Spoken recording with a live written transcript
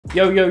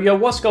Yo,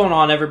 what's going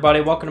on,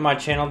 everybody? Welcome to my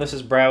channel. This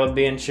is Brad with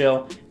Being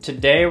Chill.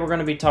 Today we're going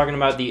to be talking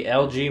about the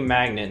LG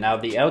Magnit. Now,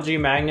 the LG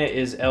Magnit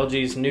is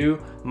LG's new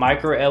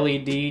micro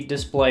LED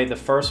display, the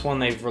first one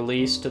they've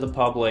released to the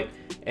public,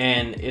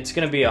 and it's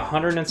going to be a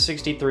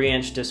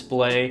 163-inch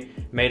display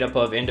made up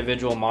of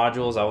individual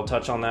modules. I will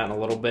touch on that in a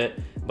little bit,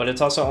 but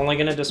it's also only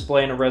going to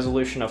display in a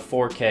resolution of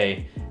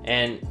 4K,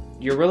 and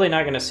you're really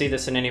not going to see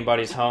this in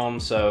anybody's home,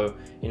 so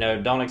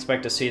don't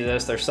expect to see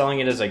this. They're selling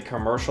it as a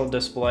commercial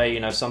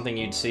display, something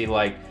you'd see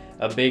like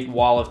a big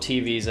wall of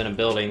TVs in a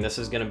building. This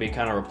is going to be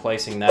kind of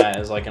replacing that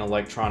as like an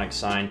electronic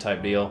sign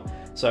type deal.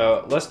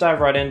 So let's dive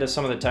right into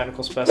some of the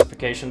technical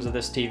specifications of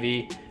this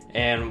TV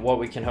and what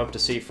we can hope to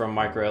see from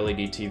micro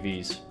LED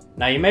TVs.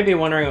 Now, you may be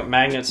wondering what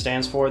Magnit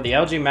stands for. The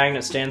LG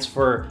Magnit stands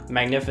for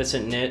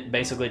Magnificent Nit,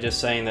 basically just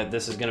saying that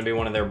this is going to be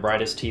one of their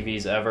brightest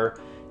TVs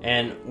ever.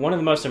 And one of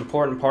the most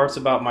important parts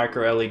about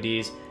micro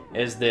LEDs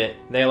is that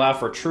they allow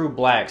for true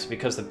blacks,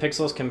 because the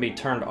pixels can be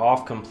turned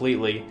off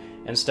completely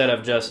instead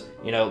of just,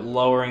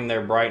 lowering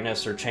their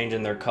brightness or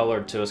changing their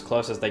color to as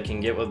close as they can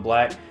get with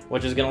black,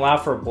 which is going to allow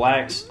for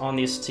blacks on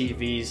these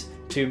TVs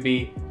to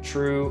be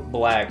true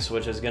blacks,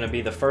 which is going to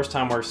be the first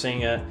time we're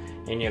seeing it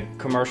in your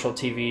commercial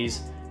TVs.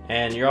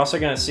 And you're also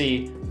going to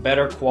see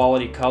better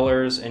quality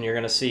colors, and you're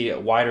going to see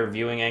wider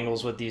viewing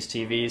angles with these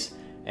TVs.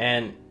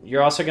 And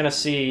you're also going to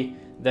see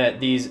that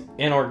these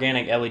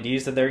inorganic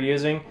LEDs that they're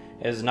using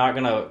is not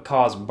going to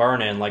cause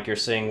burn-in like you're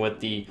seeing with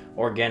the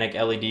organic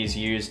LEDs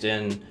used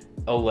in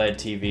OLED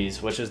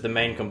TVs, which is the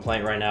main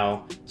complaint right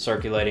now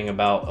circulating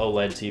about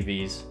OLED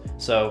TVs.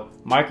 So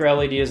micro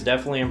LED is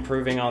definitely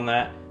improving on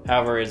that.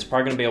 However, it's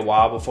probably going to be a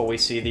while before we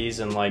see these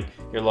in like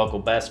your local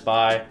Best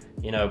Buy,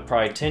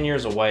 probably 10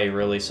 years away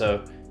really.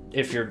 So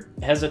if you're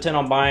hesitant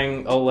on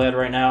buying OLED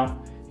right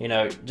now,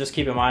 just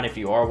keep in mind, if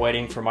you are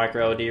waiting for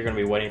micro LED, you're going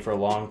to be waiting for a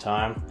long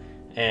time,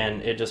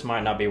 and it just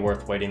might not be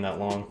worth waiting that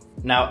long.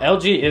 Now,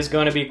 LG is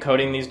going to be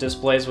coating these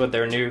displays with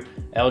their new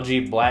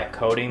LG black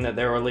coating that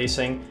they're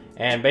releasing,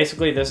 and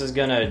basically this is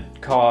going to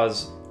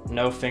cause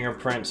no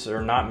fingerprints,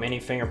 or not many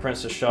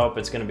fingerprints, to show up.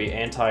 It's going to be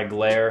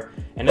anti-glare,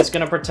 and it's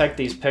going to protect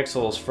these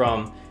pixels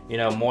from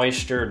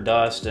moisture,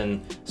 dust,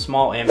 and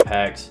small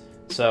impacts.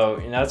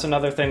 So that's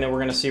another thing that we're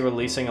going to see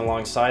releasing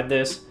alongside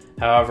this.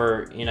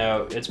 However,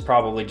 it's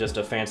probably just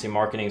a fancy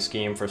marketing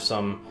scheme for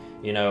some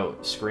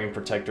screen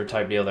protector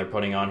type deal they're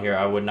putting on here.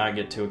 I would not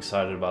get too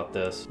excited about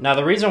this. Now,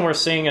 the reason we're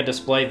seeing a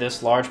display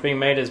this large being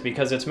made is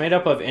because it's made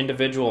up of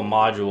individual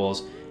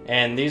modules,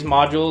 and these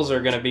modules are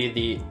going to be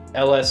the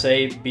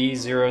LSA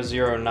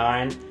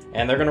B009,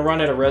 and they're going to run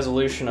at a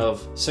resolution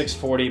of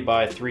 640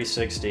 by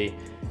 360.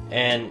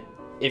 And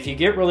if you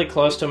get really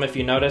close to them, if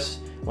you notice,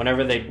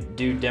 whenever they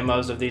do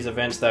demos of these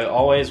events, they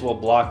always will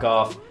block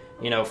off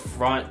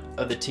front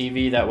of the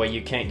TV. That way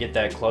you can't get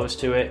that close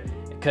to it,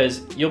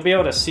 because you'll be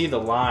able to see the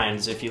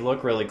lines if you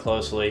look really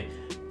closely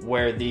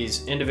where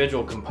these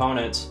individual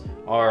components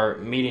are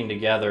meeting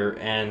together,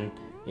 and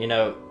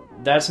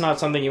that's not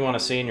something you want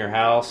to see in your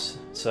house.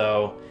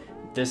 So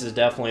this is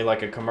definitely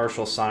like a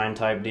commercial sign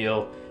type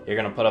deal you're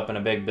going to put up in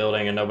a big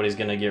building, and nobody's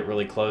going to get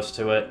really close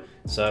to it.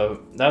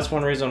 So that's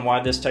one reason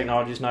why this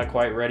technology is not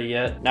quite ready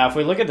yet. Now, if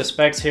we look at the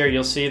specs here,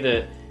 you'll see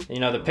that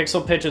the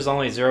pixel pitch is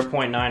only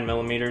 0.9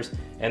 millimeters,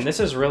 and this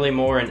is really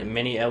more in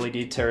mini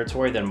LED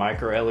territory than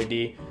micro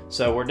LED.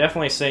 So we're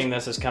definitely seeing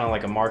this as kind of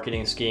like a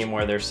marketing scheme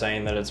where they're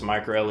saying that it's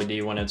micro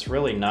LED when it's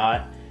really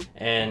not.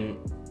 And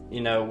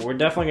we're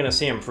definitely going to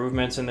see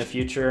improvements in the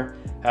future.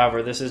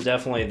 However, this is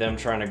definitely them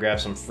trying to grab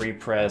some free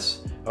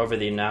press over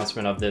the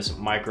announcement of this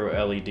micro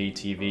LED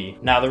TV.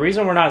 Now, the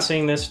reason we're not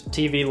seeing this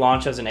TV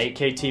launch as an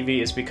 8K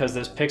TV is because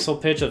this pixel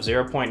pitch of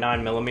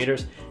 0.9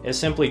 millimeters is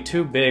simply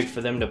too big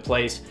for them to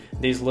place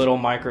these little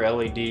micro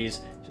LEDs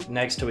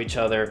next to each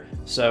other.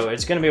 So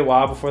it's going to be a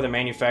while before the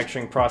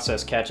manufacturing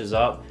process catches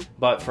up,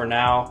 but for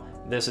now,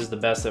 this is the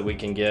best that we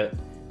can get.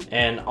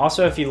 And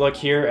also, if you look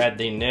here at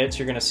the nits,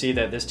 you're going to see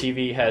that this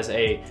TV has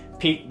a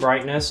peak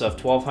brightness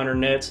of 1200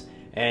 nits,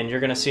 and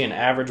you're going to see an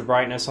average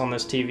brightness on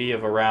this TV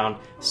of around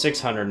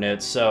 600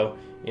 nits. So,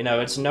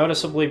 it's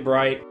noticeably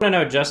bright. I want to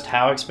know just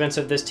how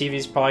expensive this TV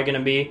is probably going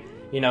to be.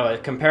 A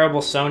comparable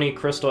Sony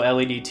Crystal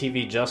LED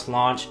TV just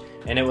launched,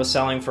 and it was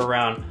selling for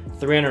around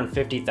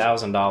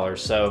 $350,000.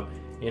 So,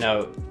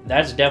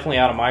 that's definitely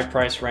out of my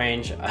price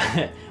range.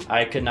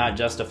 I could not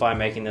justify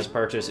making this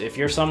purchase. If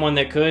you're someone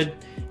that could,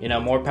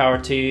 more power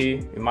to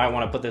you. You might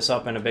want to put this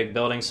up in a big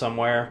building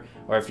somewhere,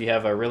 or if you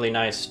have a really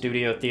nice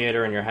studio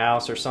theater in your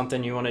house or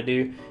something you want to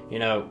do,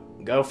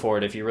 go for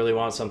it if you really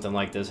want something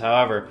like this.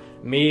 However,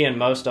 me and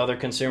most other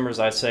consumers,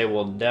 I say,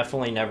 will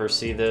definitely never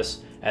see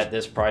this at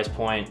this price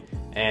point,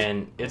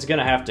 and it's going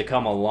to have to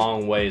come a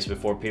long ways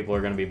before people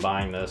are going to be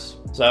buying this.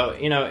 So,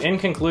 in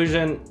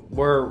conclusion,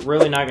 we're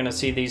really not going to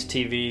see these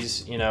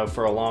TVs,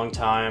 for a long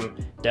time.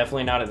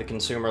 Definitely not at the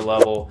consumer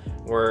level.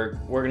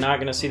 We're not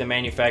going to see the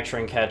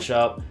manufacturing catch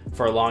up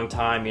for a long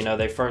time.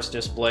 They first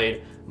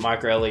displayed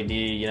micro LED,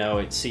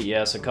 at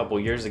CES a couple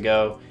years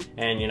ago,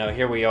 and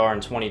here we are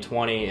in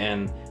 2020,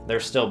 and they're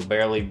still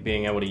barely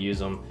being able to use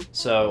them.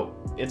 So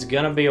it's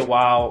gonna be a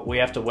while. We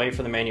have to wait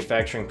for the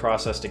manufacturing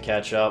process to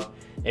catch up.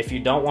 If you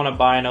don't want to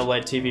buy an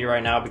OLED TV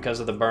right now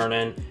because of the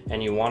burn-in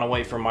and you want to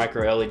wait for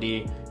micro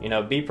LED, you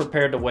know, be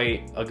prepared to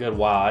wait a good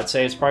while. I'd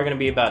say it's probably going to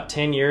be about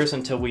 10 years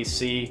until we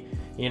see,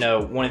 you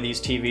know, one of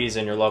these TVs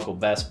in your local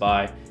Best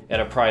Buy at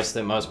a price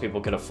that most people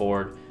could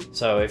afford.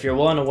 So if you're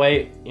willing to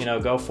wait, you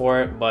know, go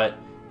for it. But,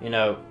 you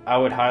know, I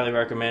would highly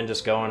recommend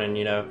just going and,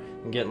 you know,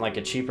 getting like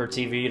a cheaper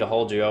TV to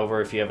hold you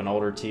over if you have an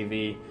older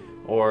TV.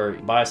 Or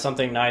buy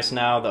something nice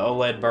now. The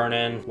OLED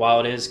burn-in, while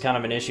it is kind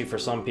of an issue for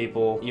some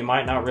people, you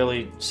might not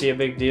really see a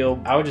big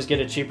deal. I would just get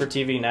a cheaper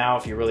TV now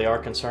if you really are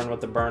concerned with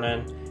the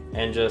burn-in,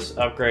 and just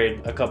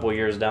upgrade a couple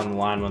years down the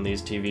line when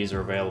these TVs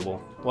are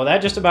available. Well,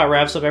 that just about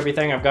wraps up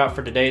everything I've got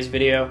for today's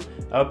video.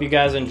 I hope you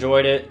guys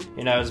enjoyed it.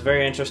 You know, it's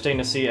very interesting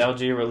to see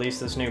LG release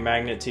this new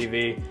Magnit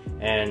TV,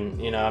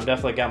 and, you know, I've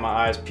definitely got my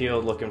eyes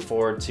peeled looking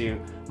forward to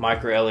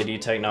micro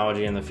LED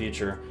technology in the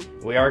future.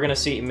 We are going to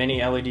see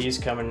mini LEDs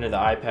coming into the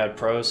iPad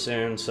Pro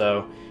soon,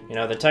 so, you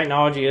know, the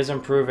technology is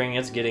improving,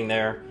 it's getting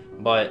there,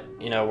 but,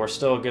 you know, we're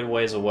still a good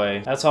ways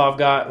away. That's all I've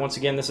got. Once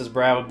again, this is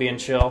Brad with Being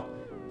Chill.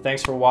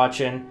 Thanks for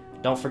watching.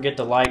 Don't forget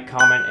to like,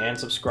 comment, and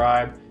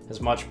subscribe. It's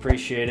much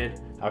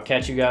appreciated. I'll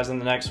catch you guys in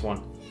the next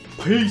one.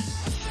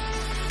 Peace!